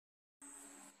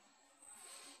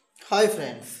Hi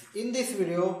friends, in this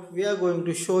video we are going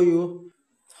to show you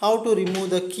how to remove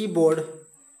the keyboard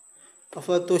of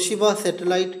a Toshiba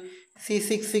satellite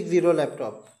C660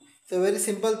 laptop. It's a very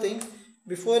simple thing.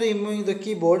 Before removing the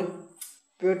keyboard,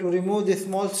 we have to remove the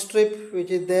small strip which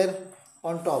is there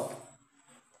on top.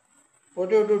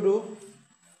 What you have to do,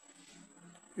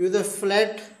 use a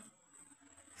flat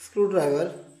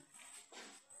screwdriver,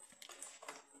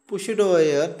 push it over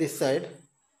here this side.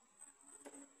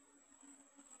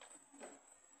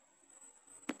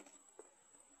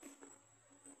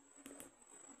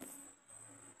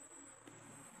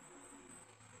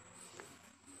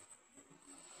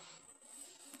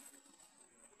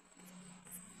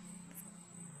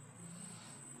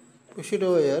 Push it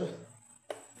over here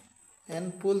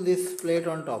and pull this plate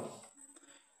on top.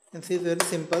 You can see it's very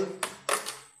simple.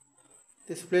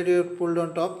 This plate you have pulled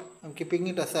on top. I'm keeping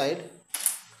it aside.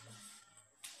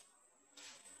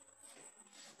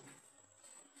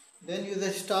 Then use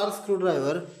a star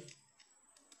screwdriver,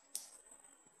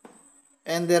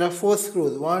 and there are 4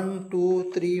 screws, 1,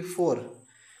 2, 3, 4. You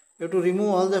have to remove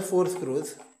all the 4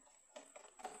 screws.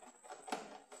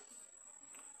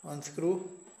 Unscrew,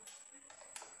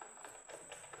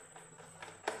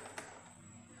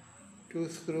 2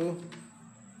 screw,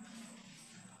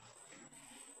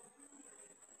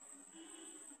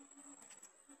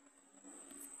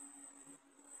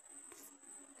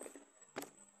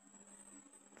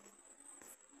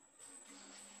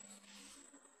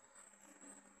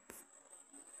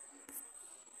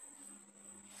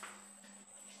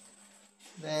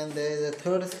 then there is a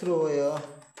 3rd screw over here,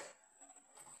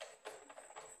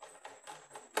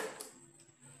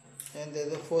 and there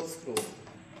is a 4th screw,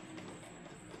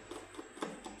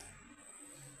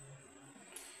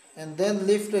 and then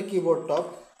lift the keyboard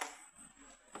top.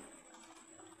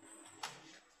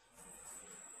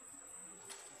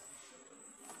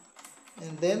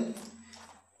 And then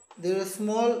there is a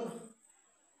small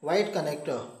white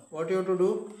connector. What you have to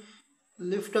do,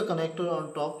 lift the connector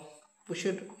on top, push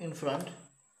it in front,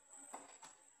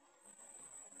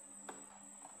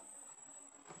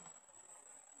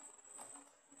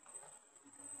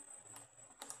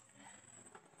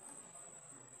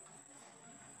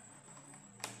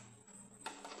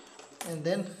 and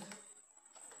then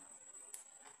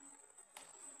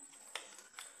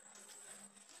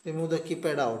remove the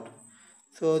keypad out.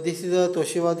 So this is a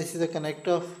Toshiba, this is a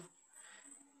connector.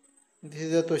 This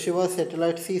is a Toshiba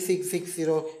satellite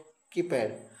C660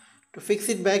 keypad. To fix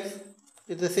it back,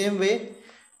 it's the same way.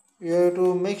 You have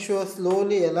to make sure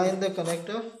slowly align the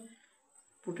connector,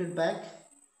 put it back.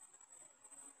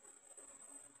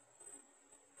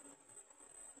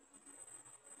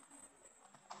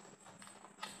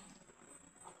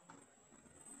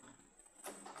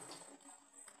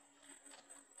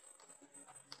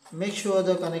 Make sure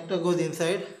the connector goes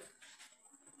inside.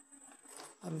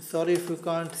 I'm sorry if you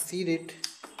can't see it.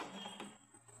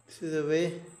 This is the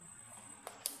way.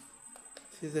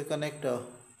 This is the connector.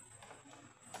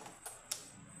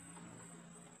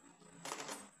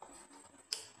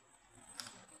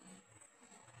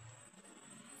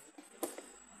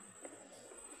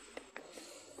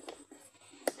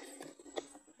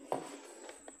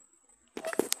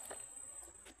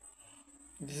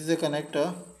 This is the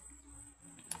connector.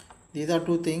 These are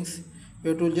 2 things.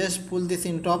 You have to just pull this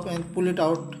in top and pull it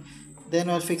out. Then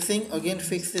while fixing, again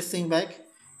fix this thing back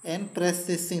and press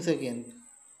these things again.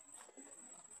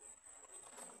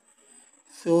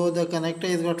 So the connector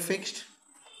is got fixed.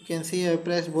 You can see I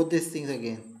pressed both these things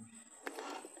again.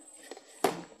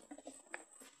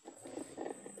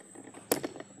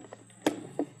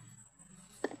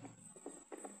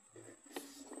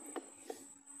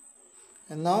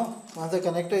 And now once the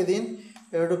connector is in,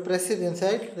 you have to press it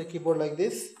inside the keyboard like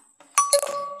this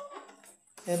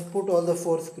and put all the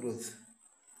 4 screws.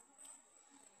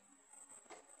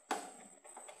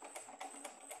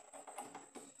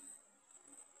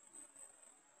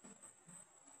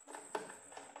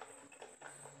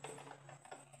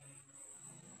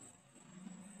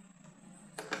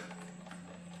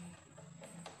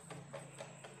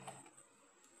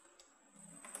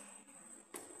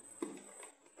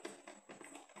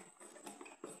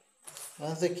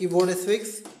 Once the keyboard is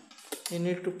fixed, you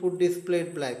need to put this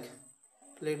plate back.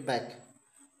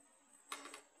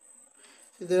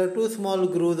 So there are 2 small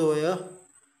grooves over here,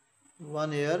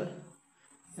 one here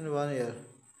and one here.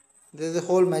 There is a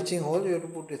hole, matching hole. You have to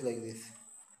put it like this.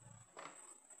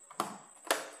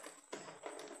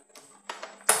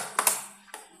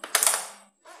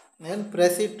 And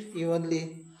press it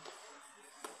evenly.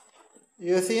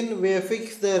 You have seen we have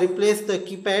replaced the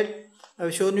keypad I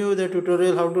have shown you the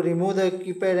tutorial how to remove the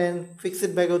keypad and fix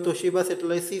it back on Toshiba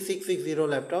Satellite C660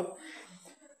 laptop.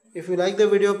 If you like the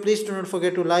video, please do not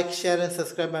forget to like, share and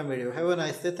subscribe my video. Have a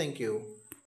nice day. Thank you.